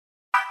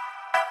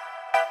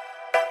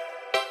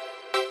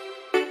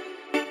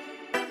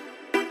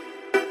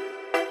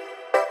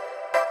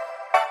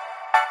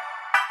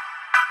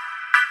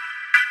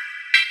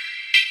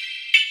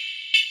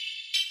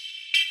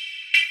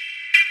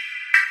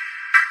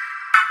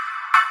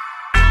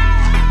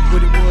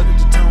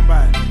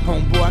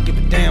I give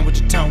a damn what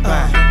you talking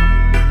about.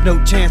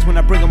 No chance when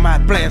I bring 'em my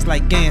blast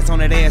like Gans on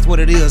that ass, what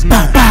it is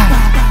now.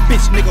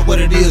 Bitch nigga,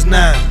 what it is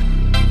now.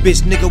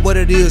 Bitch nigga, what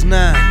it is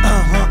now.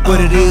 What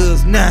it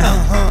is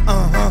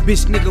now.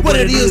 Bitch nigga, what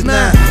it is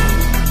now.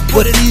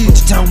 What it is,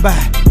 what you talking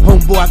about?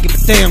 Homeboy, I give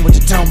a damn what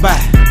you talking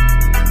about.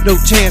 No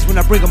chance when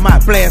I bring 'em my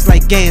blast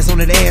like Gans on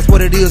that ass,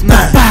 what it is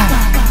now.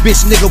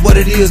 Bitch nigga, what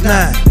it is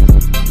now.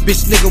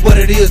 Bitch nigga, what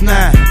it is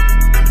now.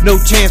 No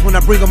chance when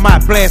I bring 'em my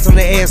blast on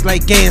the ass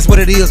like Gans, what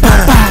it is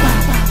now.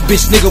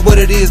 Bitch nigga, what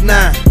it is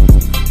now.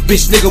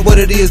 Bitch nigga, what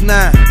it is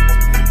now.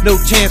 No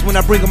chance when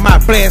I bring 'em my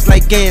blast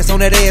like Gans on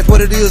that ass,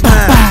 what it is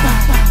now.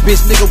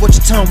 Bitch nigga, what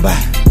you talking about?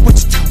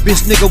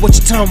 Bitch nigga, what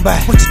you talking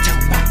about?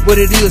 What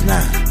it is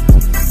now.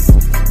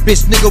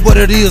 Bitch nigga, what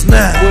it is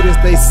now. What is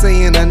they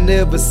saying? I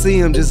never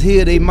see them. Just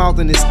hear they mouth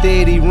and it's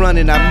steady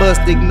running. I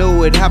must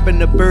ignore it. Hop in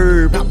the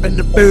burb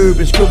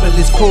and scribble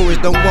this chorus.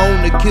 Don't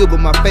want to kill, but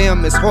my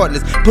fam is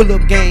heartless. Pull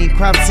up gang,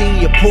 crime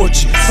scene, your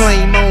porches.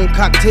 Flame on,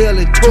 cocktail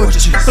and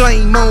torches.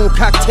 Flame on,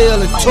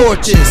 cocktail and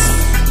torches.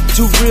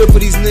 Too real for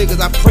these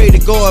niggas. I pray to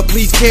God,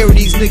 please carry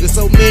these niggas.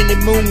 So many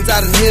moons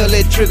out in hell,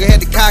 that trigger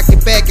had to cock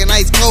it back and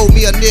ice cold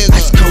me a nigga.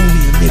 Ice cold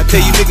me a nigga. I tell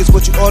you niggas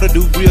what you ought to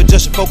do, real.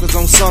 Just focus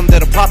on something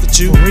that'll profit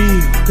you. For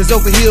real. Cause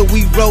over here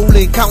we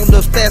rollin', counting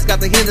up stats, got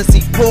the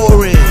Hennessy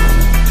pouring.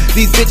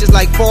 These bitches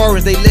like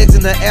foreigns, they legs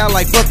in the air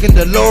like fucking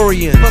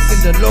DeLoreans.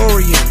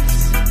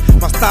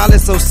 My style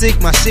is so sick,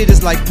 my shit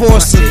is like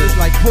porcelain.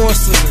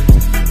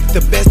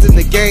 The best in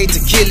the game to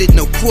kill it,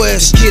 no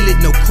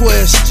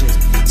question.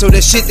 So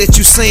that shit that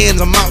you saying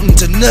amounting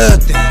to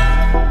nothing.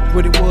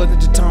 What it was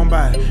that you talking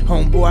about?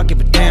 Homeboy, I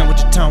give a damn what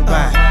you talking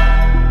about.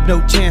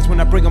 No chance when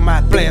I bring 'em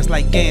my blast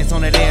like Gans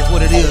on that ass,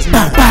 what it is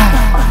now.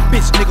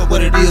 Bitch nigga,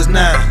 what it is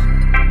now.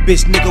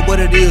 Bitch nigga, what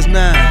it is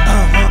now.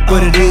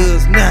 What it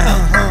is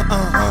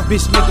now.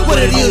 Bitch nigga, what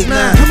it is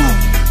now. Come on.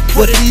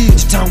 What it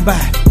is you talking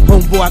about?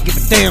 Homeboy, I give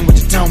a damn what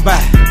you talking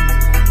about.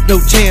 No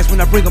chance when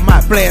I bring 'em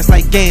my blast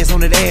like Gans on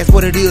that ass,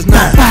 what it is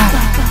now.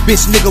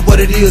 Bitch nigga, what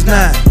it is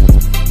now.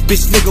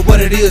 Bitch nigga, what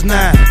it is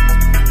now.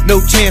 No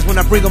chance when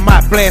I bring 'em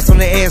my blast on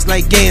the ass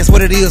like Gans,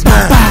 what it is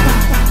now.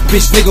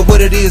 Bitch nigga,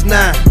 what it is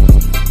now.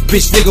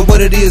 Bitch nigga,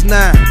 what it is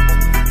now.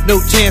 No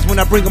chance when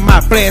I bring 'em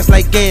my blast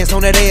like Gans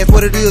on that ass,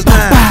 what it is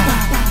now.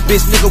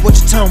 Bitch nigga, what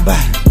you talking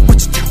about?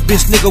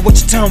 Bitch nigga, what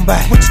you talking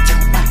about?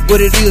 What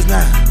it is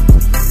now.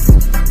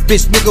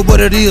 Bitch nigga, what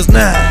it is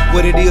now.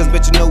 What it is,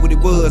 bet you know what it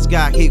was.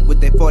 Got hit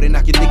with that 40,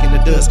 knock your dick in the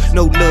dust.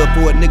 No love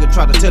for a nigga,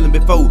 try to tell him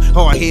before.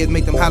 Hard heads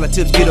make them holler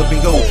tips, get up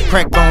and go.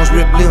 Crack bones,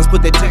 rip limbs,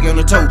 put that ticket on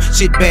the toe.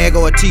 Shit bag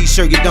or a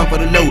t-shirt, you done for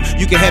the low.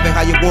 You can have it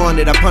how you want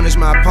it, I punish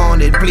my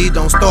opponent. Please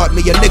don't start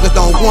me, your niggas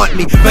don't want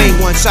me. Bang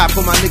one shot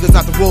for my niggas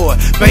out the war.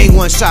 Bang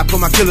one shot for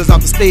my killers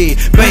off the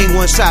stage. Bang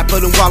one shot for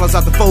them wallers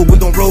out the fold. We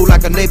gon' roll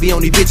like a Navy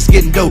on these bitches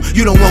getting dope.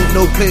 You don't want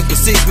no place for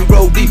six, we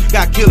roll deep.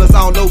 Got killers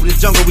all over the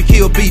jungle, we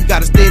kill beef.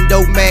 Got a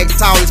stendo mag,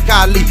 tall as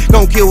Kyle.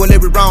 Gon' kill with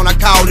every round, I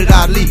called it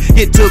Ali.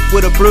 Get took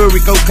with a blurry,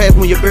 go clap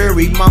when you're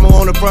buried. Mama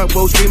on the front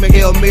row screaming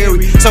Hail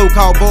Mary.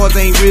 So-called boys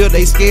ain't real,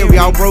 they scary.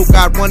 All broke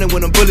out running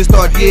when them bullets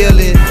start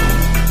yelling.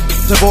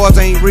 The boys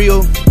ain't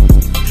real,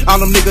 all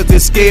them niggas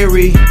is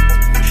scary.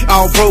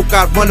 All broke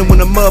out running when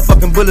the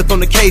motherfucking bullets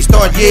on the case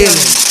start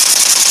yelling.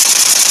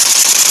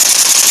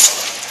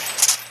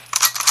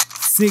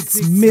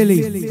 6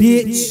 milli,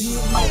 bitch.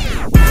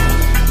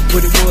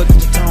 What it was that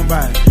you talking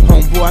about?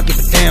 Homeboy, I give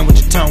a damn what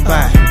you talking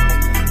about.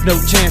 No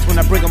chance when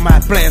I bring 'em my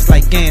blast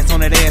like Gans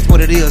on that ass,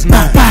 what it is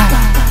now.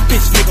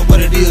 Bitch nigga,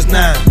 what it is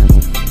now.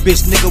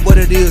 Bitch nigga, what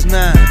it is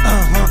now.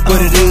 What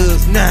it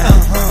is now.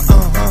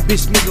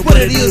 Bitch nigga, what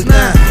it is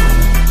now.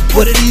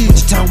 What it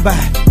is you talking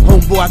about?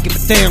 Homeboy, I give a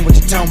damn what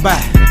you talking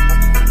about.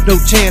 No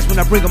chance when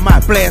I bring 'em my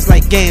blast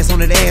like Gans on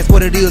that ass,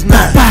 what it is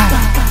now.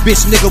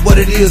 Bitch nigga, what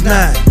it is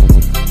now.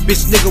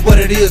 Bitch nigga, what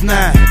it is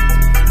now.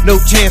 No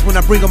chance when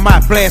I bring 'em my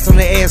blast on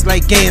the ass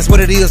like Gans,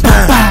 what it is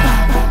now.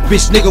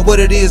 Bitch nigga, what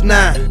it is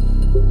now.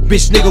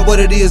 Bitch nigga, what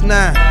it is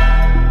now.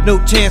 No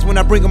chance when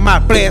I bring 'em my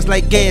blast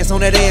like Gans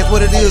on that ass,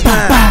 what it is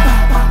now.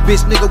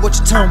 Bitch nigga, what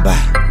you talking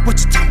about?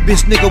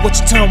 Bitch nigga, what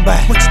you talking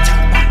about?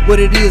 What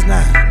it is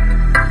now.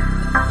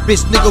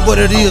 Bitch nigga, what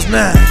it is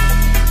now.